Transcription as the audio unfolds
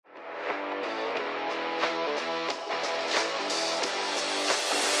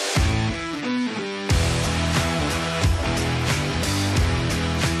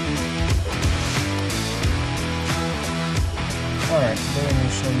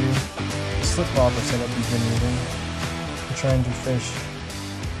slip bobber setup we've been using. We're trying to fish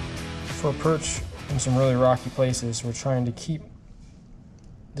for perch in some really rocky places. We're trying to keep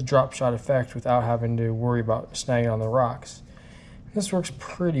the drop shot effect without having to worry about snagging on the rocks. This works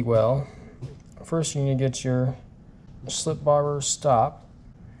pretty well. First, you need to get your slip bobber stop.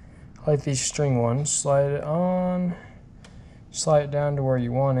 I like these string ones. Slide it on, slide it down to where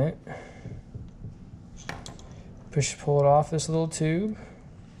you want it. Pull it off this little tube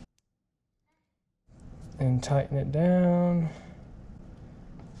and tighten it down.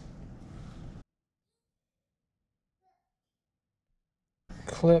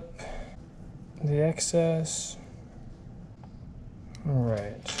 Clip the excess. All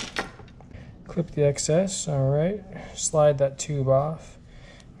right. Clip the excess. All right. Slide that tube off.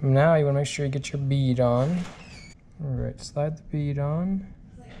 Now you want to make sure you get your bead on. All right. Slide the bead on.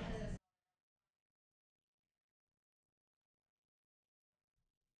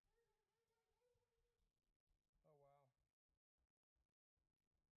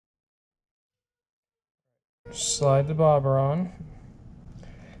 Slide the bobber on.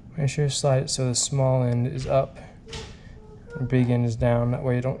 Make sure you slide it so the small end is up, the big end is down. That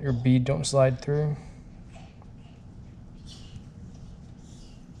way your bead don't slide through.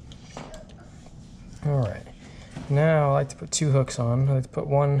 All right. Now I like to put two hooks on. I like to put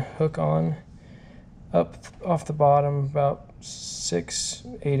one hook on up off the bottom about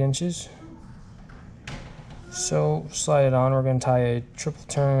 6-8 inches. So slide it on. We're going to tie a triple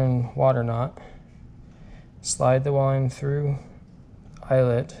turn water knot. Slide the line through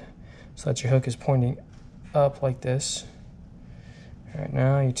eyelet so that your hook is pointing up like this. All right,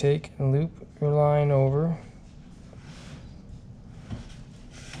 now you take and loop your line over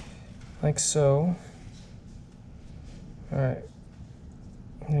like so. All right,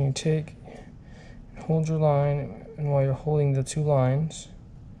 and then you take and hold your line, and while you're holding the two lines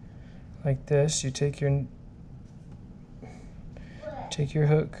like this, you take your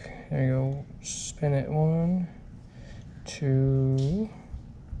hook. There you go. Spin it 1, 2,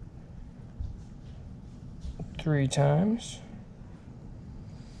 3 times.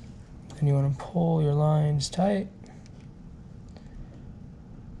 Then you want to pull your lines tight.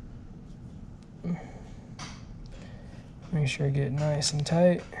 Make sure you get it nice and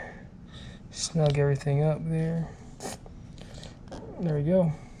tight. Snug everything up there. There we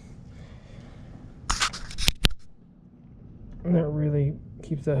go. And that really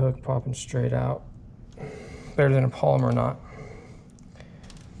keeps that hook popping straight out. Better than a polymer knot.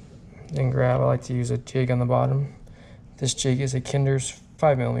 Then grab, I like to use a jig on the bottom. This jig is a Kinder's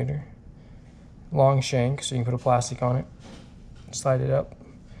 5mm. Long shank, so you can put a plastic on it. Slide it up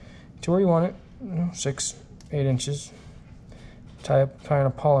to where you want it, 6-8 inches. Tie in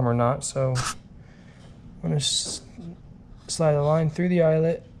a polymer knot, so I'm going to slide the line through the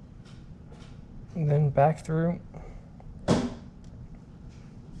eyelet and then back through.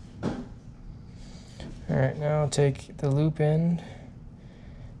 All right, now take the loop end,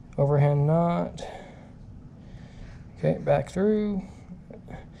 overhand knot, okay, back through.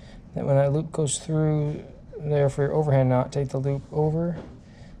 Then when that loop goes through there for your overhand knot, take the loop over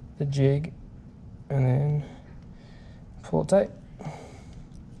the jig and then pull it tight.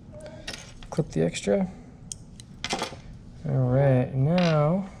 Clip the extra. All right,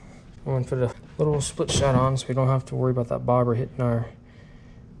 now I'm gonna put a little split shot on so we don't have to worry about that bobber hitting our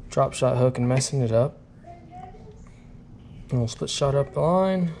drop shot hook and messing it up. And we'll split shot up the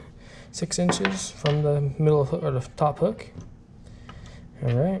line, 6 inches from the middle hook or the top hook.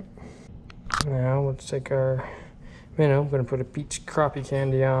 All right. Now let's take our minnow. I'm going to put a peach crappie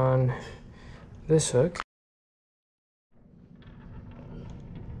candy on this hook.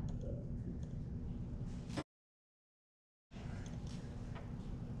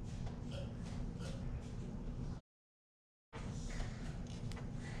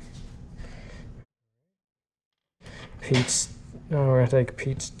 Pete's, now we're going to take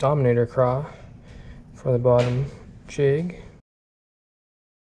Pete's Dominator craw for the bottom jig.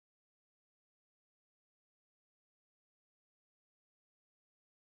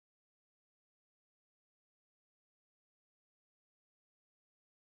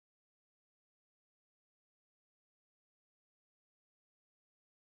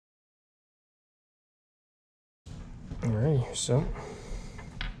 Alright, so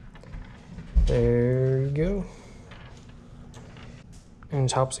there you go. And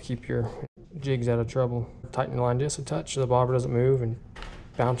it helps to keep your jigs out of trouble. Tighten the line just a touch so the bobber doesn't move and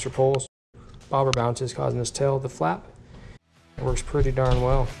bounce or pull. Bobber bounces causing this tail to flap. It works pretty darn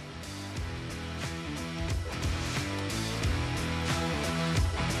well.